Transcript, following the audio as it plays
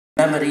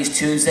Remember these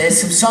tunes. There's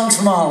some songs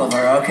from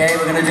Oliver, okay?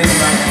 We're gonna do them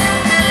right now.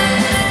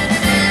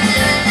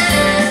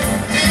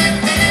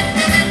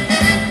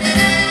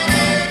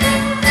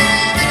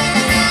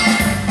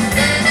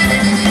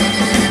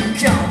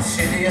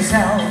 Consider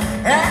yourself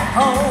at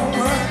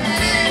home.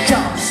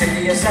 Consider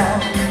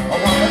yourself a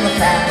one of the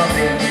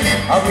family.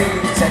 Are we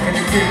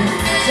taking it through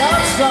so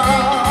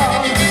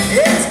strong?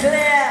 It's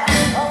clear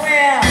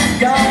we're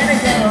going to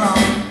get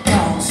along.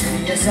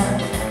 Consider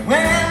yourself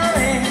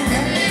willing.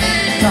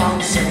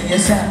 Consider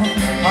yourself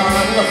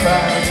part of the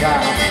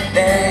furniture.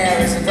 There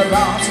isn't a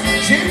lot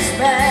to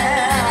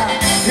spare.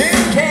 Who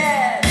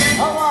cares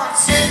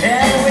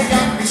whatever we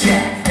got to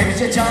share? If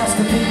it's your chance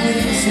to be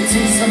with you, should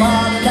see some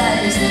other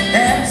days.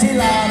 Empty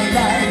lot of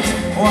days,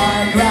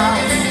 white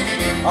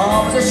grouse.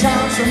 Always a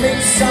chance to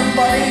meet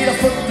somebody to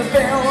foot the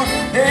bill.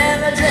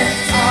 Then the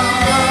drinks are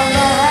on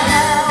the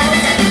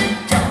house.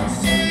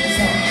 Consider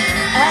yourself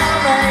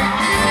alright.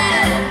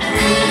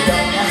 We're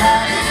gonna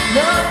have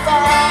no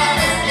fun.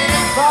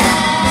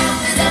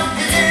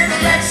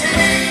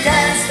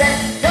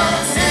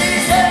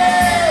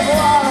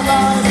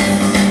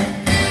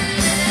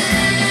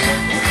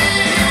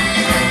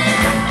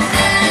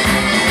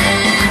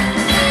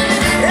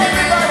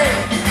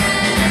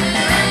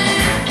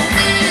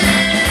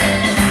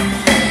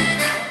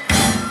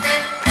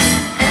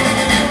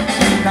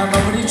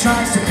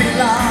 Tries to be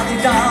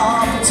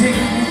la-di-da for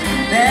tea.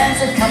 There's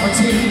a cup of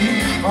tea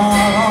for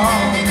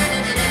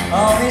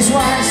all these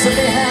wives to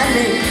be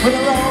handy with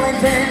a rolling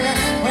pin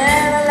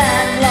when the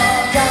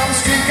landlord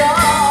comes to go.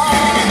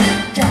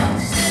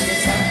 Consider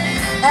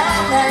yourself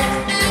alright.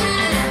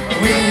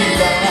 We're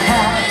gonna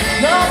have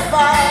no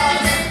fun.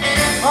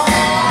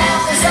 All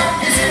this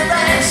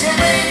consideration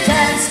we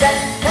can't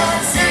stand.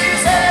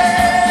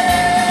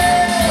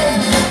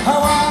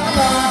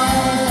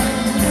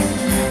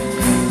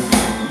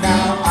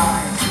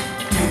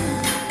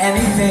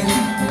 Anything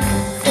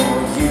for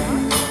you,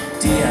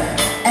 dear.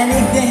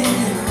 Anything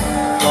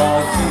for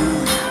you,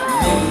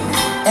 me.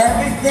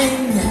 Everything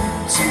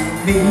to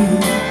me.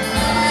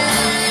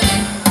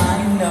 I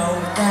know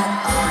that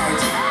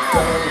I'd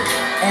go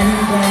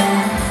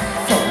anywhere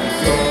for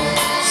your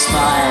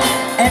smile.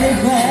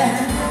 Anywhere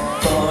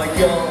for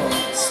your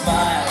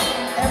smile.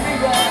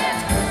 Everywhere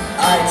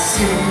I'd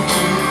see.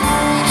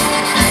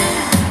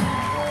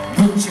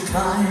 Would you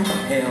climb a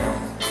hill?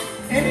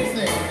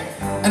 Anything.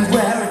 And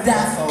wear a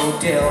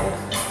daffodil.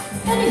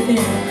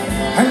 Anything.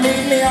 And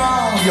leave me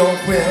all your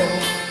will.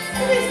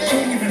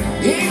 Anything.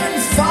 Even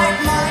fight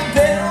my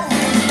bill.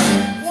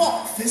 What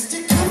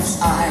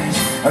fisticuffs? I'd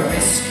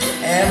risk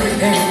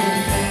everything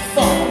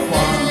for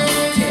one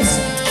kiss.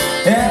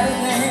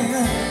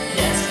 Everything.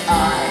 Yes,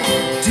 I'd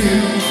do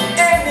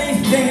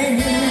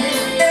anything.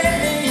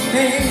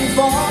 Anything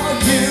for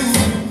you.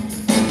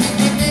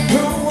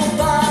 Who will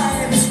buy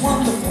this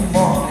wonderful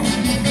morning?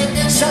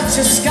 Such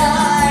a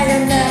sky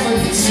and never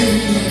be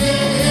seen.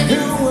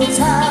 Who will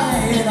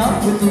tie it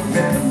up with a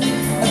ribbon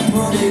and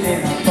put it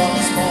in a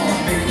box for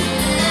me?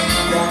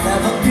 There'll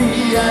never be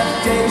a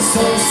day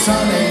so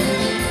sunny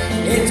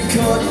it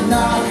could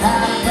not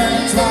happen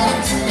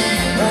twice.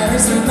 Where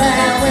is the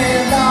man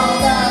with all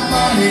that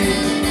money?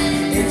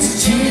 It's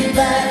cheap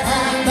at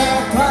half the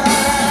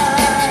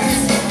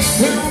price.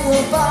 Who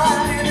will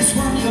buy this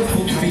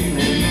wonderful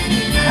feeling?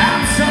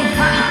 I'm so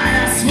high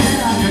I swear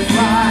I could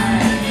fly.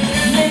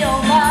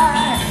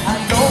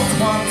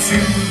 To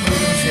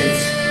lose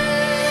it.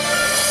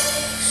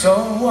 So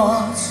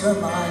what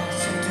am I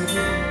to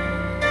do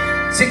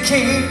to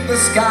keep the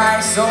sky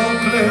so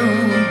blue?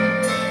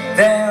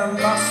 There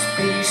must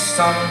be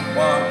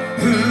someone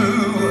who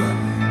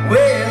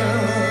will